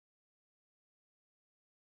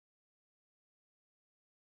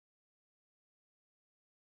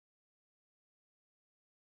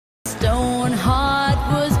Stone heart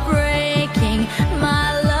was breaking,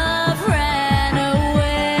 my love ran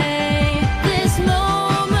away. This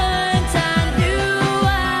moment I knew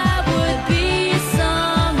I would be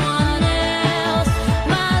someone else.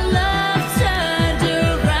 My love turned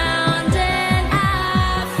around and I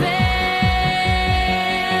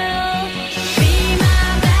failed. Be my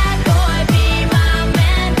bad boy, be my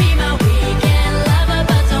man, be my weekend lover,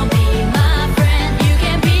 but don't be my friend. You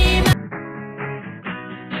can be my...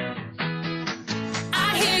 I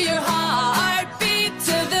hear your heart beat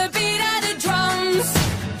to the beat of the drums.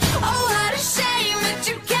 Oh, what a shame that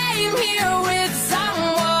you came here with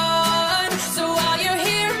someone. So while you're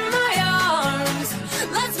here in my arms,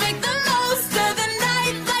 let's make the most of the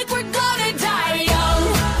night like we're gonna die young.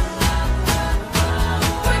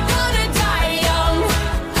 We're gonna die young.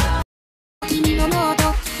 君のノート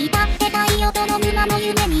浸ってたい音の沼の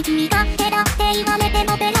夢に身勝手だって言われて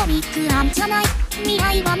もベロに不安じゃない。未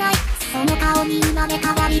来はない。その顔に生まれ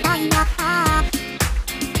変わりたいな。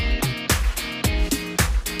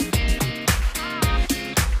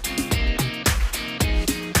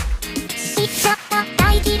知っちゃった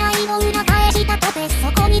大嫌いを裏返したとて、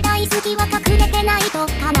そこに大好きは隠れてないと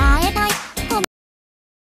叶えたい。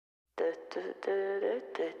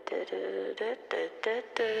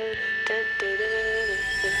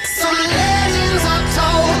Some legends are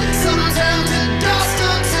told, some turn to dust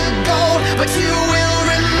or to gold, but you will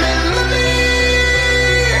remember me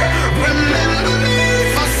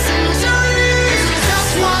for centuries.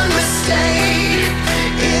 Just one mistake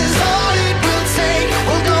is all it will take.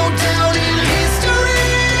 We'll go down in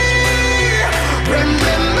history.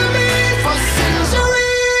 Remember me for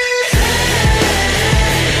centuries.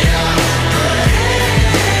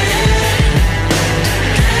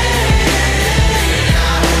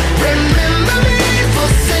 Remember me for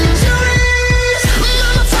centuries.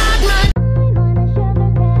 Mama taught me.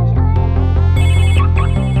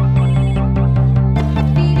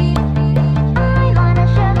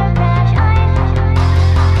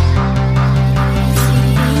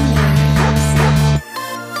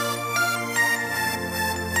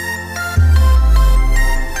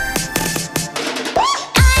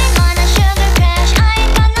 I'm on a sugar crash, I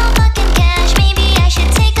ain't got no fucking cash. Maybe I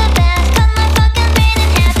should take a bath, cut my fucking brain in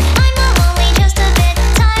half. I'm only just a bit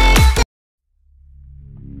tired of the...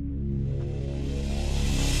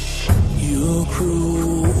 Your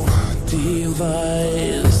cruel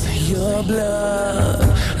device, your blood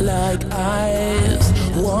like ice.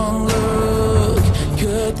 One look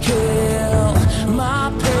could kill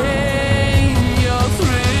my pain, your thrill.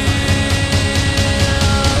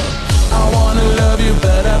 I wanna love you,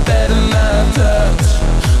 but I better not touch.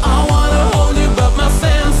 I wanna hold you, but my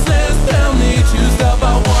senses tell me to stop.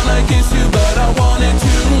 I wanna kiss you, but I want it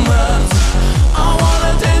too much. I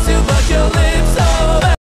wanna taste you, but your lips are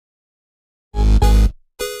bad.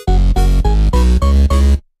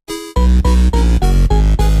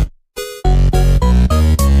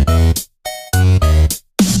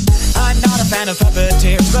 I'm not a fan of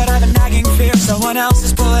puppeteers, but I have a nagging fear someone else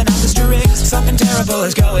is pulling out the strings. Something terrible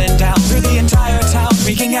is going down through the entire town,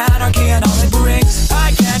 wreaking anarchy and all it brings.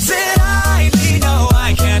 I can't sit idly, no,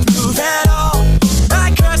 I can't move at all.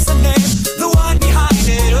 I curse the name, the one behind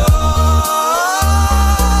it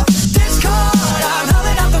all. Discord, I'm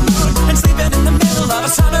howling out the moon and sleeping in the middle of a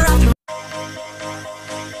summer afternoon.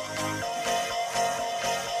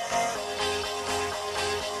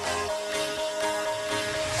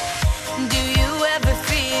 Do you ever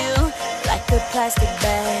feel like a plastic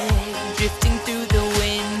bag drifting through the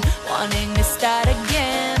wind, wanting to start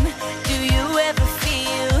again? Do you ever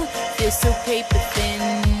feel so paper thin,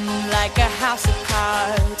 like a house of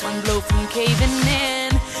cards, one blow from caving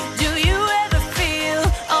in? Do you ever feel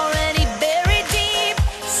already buried deep,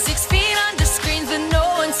 6 feet under screens, but no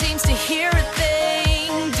one seems to hear a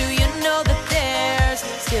thing? Do you know that there's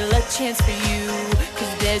still a chance for you,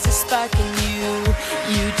 'cause there's a spark in you?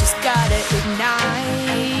 You just gotta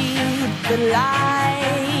ignite the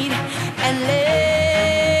light and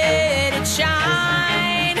let it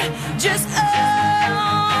shine. Just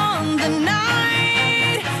on the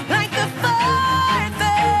night, like the 4th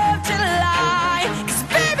of July. 'Cause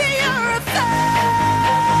baby, you're a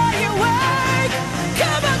firework.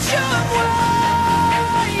 Come on, show 'em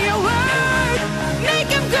what you work.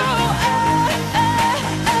 Make 'em go,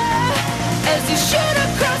 as you should.